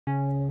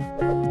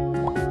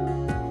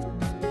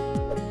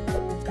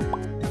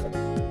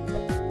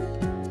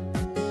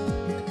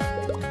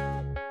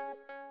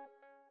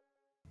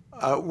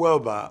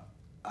Wilbur,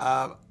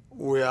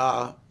 we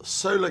are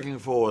so looking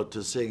forward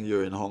to seeing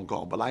you in Hong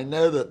Kong, but I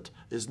know that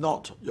it's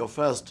not your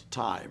first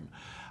time.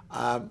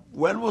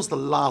 When was the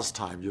last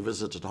time you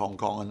visited Hong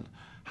Kong, and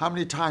how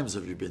many times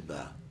have you been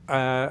there?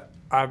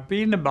 I've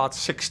been about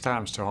 6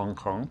 times to Hong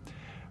Kong,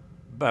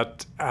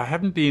 but I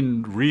haven't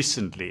been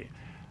recently.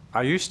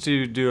 I used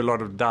to do a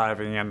lot of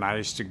diving, and I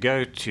used to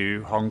go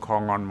to Hong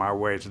Kong on my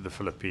way to the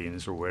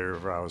Philippines or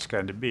wherever I was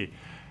going to be.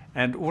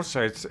 And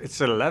also,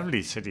 it's a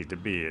lovely city to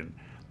be in.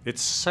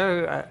 It's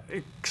so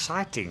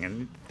exciting,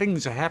 and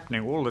things are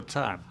happening all the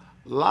time.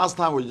 Last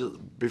time was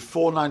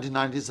before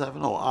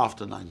 1997 or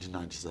after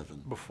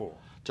 1997? Before.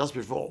 Just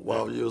before.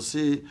 Well, you'll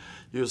see,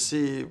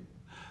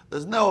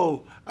 there's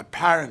no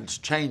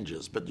apparent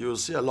changes, but you'll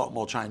see a lot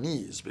more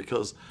Chinese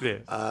because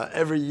Yes.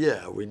 Every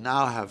year we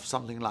now have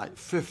something like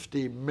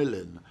 50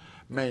 million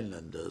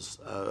mainlanders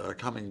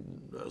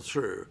coming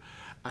through,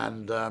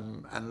 and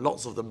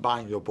lots of them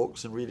buying your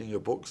books and reading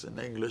your books in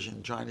English,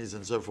 in Chinese,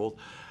 and so forth.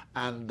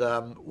 And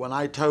when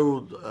I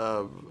told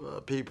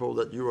people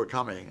that you were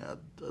coming at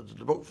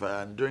the book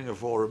fair and doing a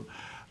forum,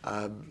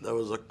 there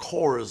was a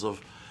chorus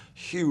of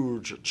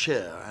huge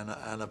cheer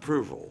and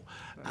approval.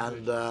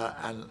 And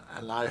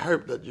I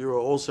hope that you will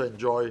also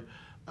enjoy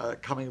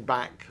coming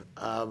back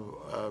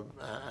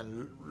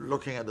and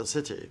looking at the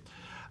city.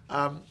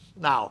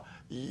 Now,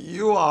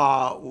 you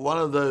are one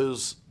of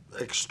those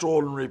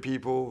extraordinary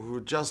people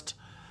who just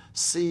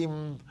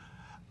seem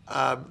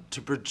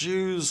to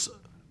produce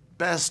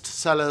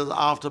bestsellers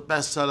after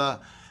bestseller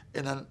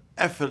in an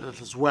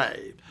effortless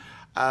way.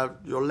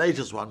 Your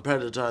latest one,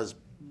 Predator, has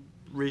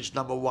reached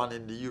 #1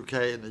 in the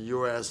UK, in the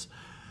US,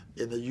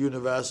 in the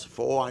universe,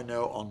 for all I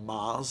know, on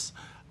Mars.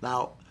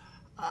 Now,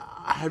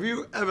 have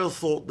you ever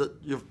thought that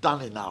you've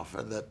done enough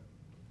and that,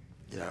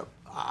 you know,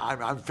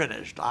 I'm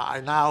finished?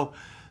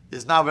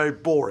 It's now very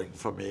boring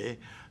for me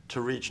to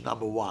reach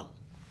 #1.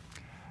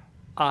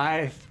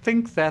 I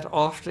think that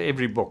after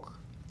every book,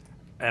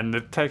 and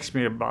it takes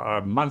me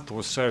about a month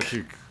or so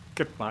to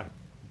get my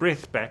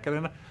breath back, and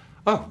then,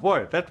 oh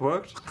boy, that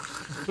worked.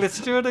 Let's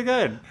do it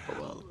again.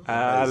 Well,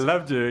 I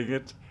love doing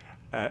it.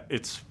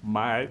 It's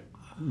my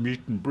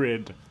meat and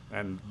bread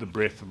and the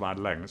breath of my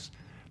lungs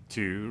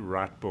to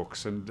write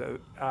books, and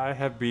I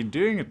have been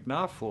doing it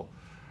now for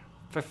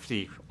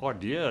 50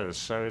 odd years,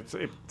 so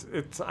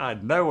I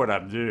know what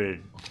I'm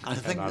doing. I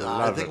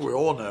think we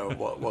all know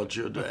what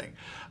you're doing.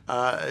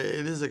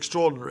 It is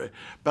extraordinary.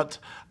 But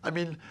I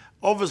mean,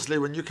 obviously,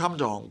 when you come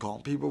to Hong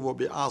Kong, people will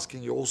be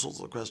asking you all sorts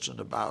of questions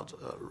about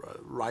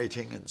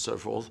writing and so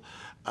forth.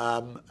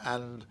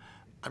 And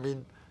I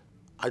mean,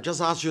 I just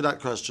asked you that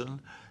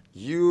question.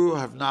 You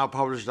have now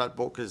published that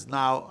book. It's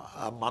now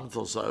a month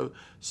or so.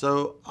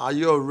 So are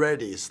you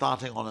already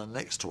starting on the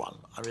next one?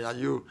 I mean, are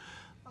you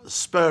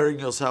spurring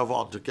yourself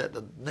on to get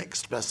the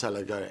next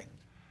bestseller going?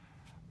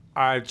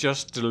 I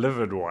just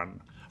delivered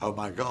one. Oh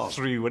my God.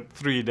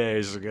 3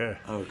 days ago.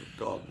 Oh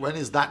God. When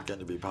is that going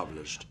to be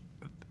published?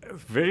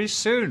 Very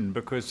soon,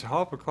 because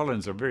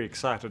HarperCollins are very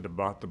excited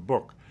about the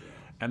book.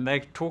 And they're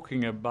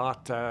talking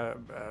about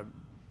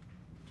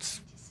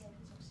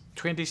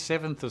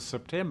 27th of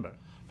September.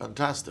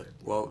 Fantastic.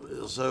 Well,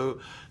 so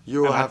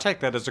I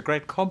take that as a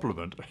great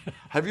compliment.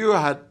 Have you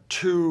had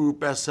 2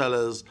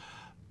 bestsellers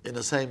in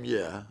the same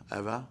year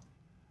ever?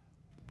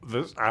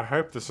 I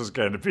hope this is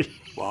going to be.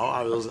 Well,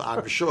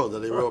 I'm sure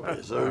that it will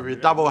be. So it will be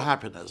double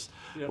happiness,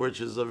 which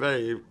is a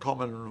very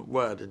common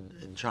word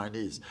in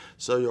Chinese.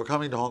 So you're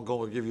coming to Hong Kong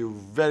will give you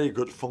very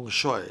good feng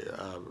shui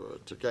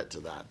to get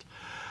to that.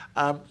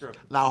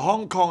 Now,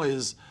 Hong Kong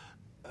is,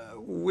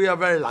 we are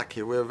very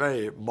lucky. We're a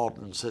very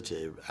modern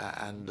city,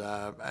 and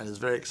it's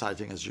very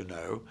exciting, as you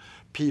know.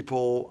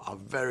 People are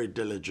very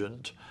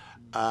diligent,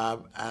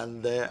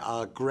 and there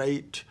are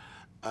great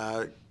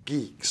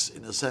geeks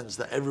in the sense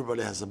that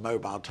everybody has a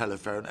mobile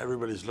telephone,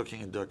 everybody's looking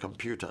into a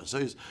computer. So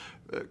it's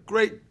a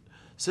great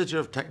city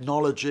of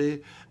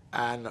technology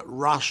and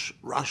rush,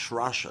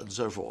 and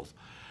so forth.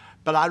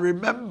 But I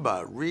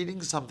remember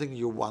reading something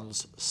you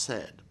once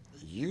said.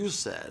 You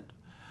said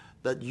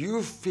that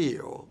you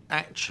feel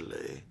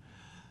actually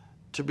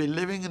to be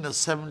living in the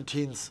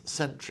 17th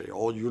century,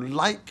 or you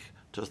like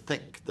to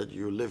think that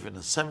you live in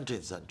the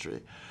 17th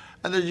century,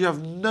 and that you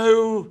have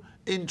no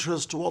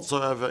interest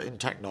whatsoever in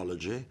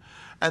technology,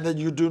 and that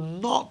you do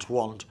not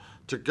want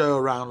to go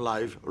around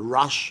life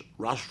rush.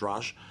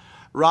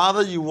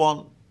 Rather, you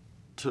want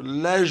to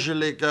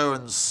leisurely go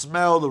and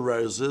smell the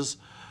roses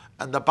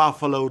and the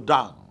buffalo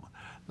dung.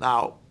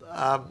 Now,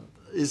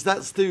 is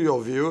that still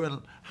your view?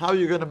 And how are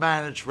you going to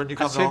manage when you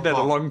come to Hong Kong? I said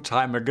that a long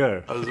time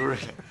ago. Oh,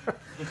 really?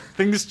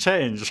 Things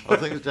change. Oh,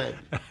 things change.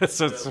 It's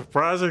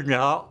surprising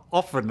how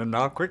often and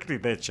how quickly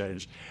they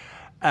change.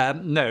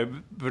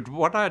 No, but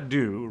what I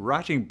do,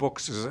 writing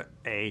books is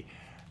a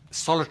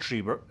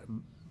solitary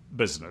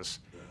business,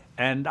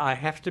 and I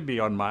have to be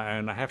on my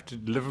own. I have to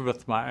live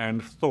with my own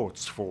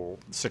thoughts for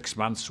 6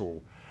 months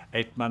or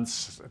 8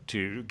 months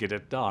to get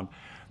it down.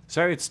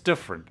 So it's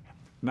different.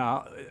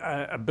 Now,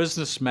 a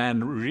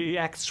businessman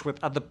reacts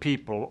with other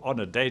people on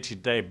a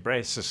day-to-day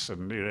basis,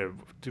 and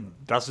to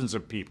dozens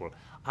of people.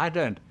 I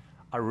don't.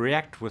 I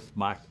react with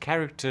my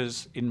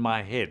characters in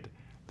my head.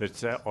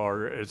 It's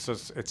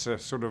a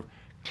sort of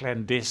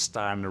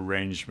clandestine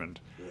arrangement,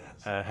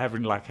 Yes.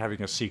 having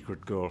a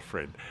secret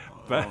girlfriend.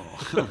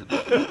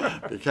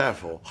 Be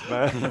careful.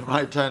 It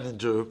might turn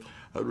into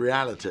a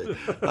reality.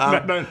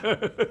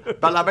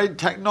 But I mean,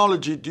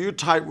 technology, do you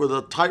type with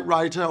a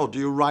typewriter, or do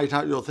you write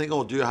out your thing,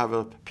 or do you have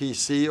a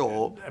PC,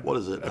 or what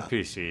is it? A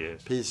PC,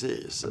 yes.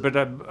 PCs. But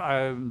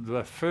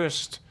the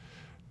first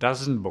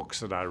dozen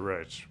books that I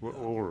wrote were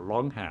all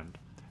longhand,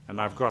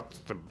 and I've got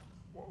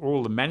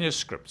all the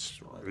manuscripts,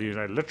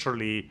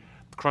 literally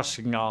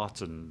crossing out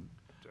and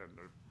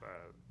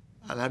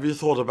And have you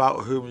thought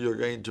about whom you're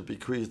going to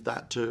bequeath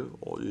that to,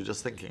 or are you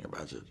just thinking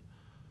about it?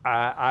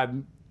 I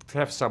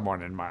have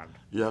someone in mind.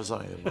 You have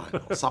something in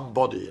mind, or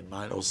somebody in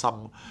mind, or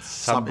some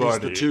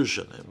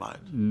institution in mind?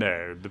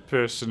 No, the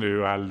person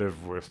who I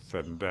live with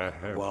and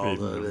have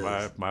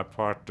been my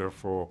partner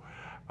for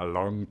a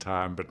long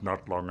time, but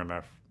not long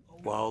enough.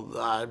 Well,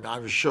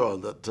 I'm sure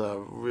that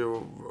we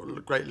will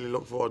greatly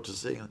look forward to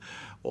seeing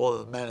all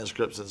the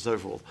manuscripts and so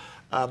forth.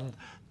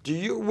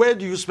 Where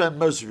do you spend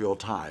most of your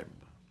time?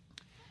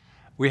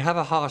 We have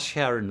a house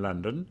here in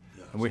London,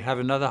 and we have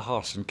another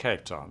house in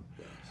Cape Town.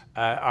 Yes.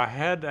 I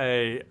had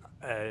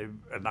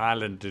an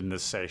island in the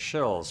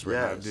Seychelles when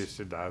I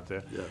lived out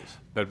there. Yes.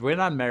 But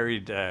when I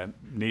married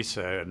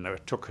Nisa and I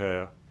took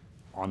her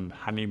on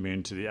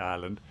honeymoon to the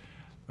island,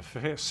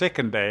 the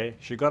second day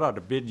she got out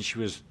of bed and she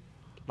was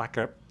like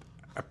a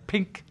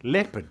pink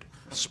leopard,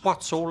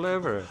 spots all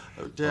over her.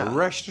 Oh, dear. I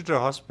rushed her to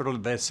hospital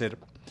and they said,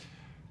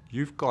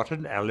 "You've got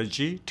an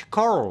allergy to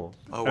coral."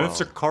 Oh, and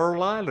it's a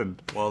coral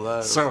island.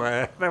 Well, so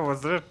that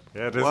was it.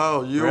 You had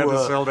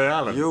to sell the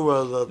island. You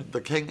were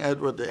the King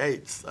Edward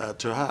VIII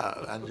to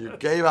her, and you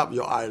gave up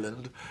your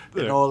island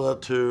in order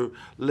to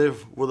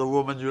live with a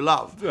woman you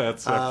loved.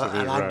 That's absolutely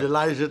and right. I'm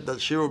delighted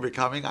that she will be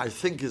coming. I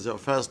think it's her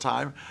first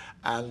time,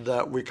 and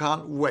we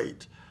can't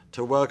wait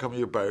to welcome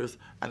you both.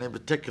 And in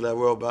particular,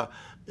 Wilbur,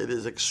 it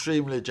is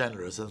extremely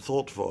generous and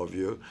thoughtful of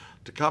you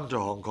to come to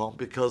Hong Kong,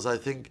 because I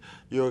think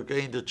you're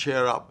going to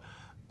cheer up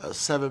a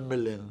 7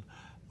 million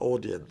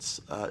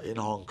audience in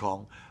Hong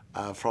Kong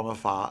from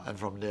afar and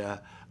from near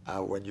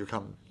when you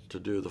come to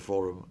do the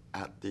forum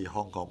at the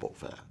Hong Kong Book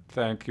Fair.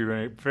 Thank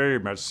you very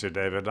much, Sir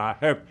David. I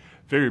hope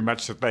very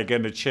much that they're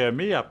going to cheer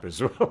me up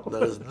as well.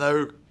 There is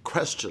no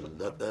question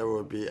that there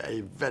will be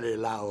a very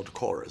loud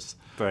chorus.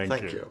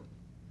 Thank you.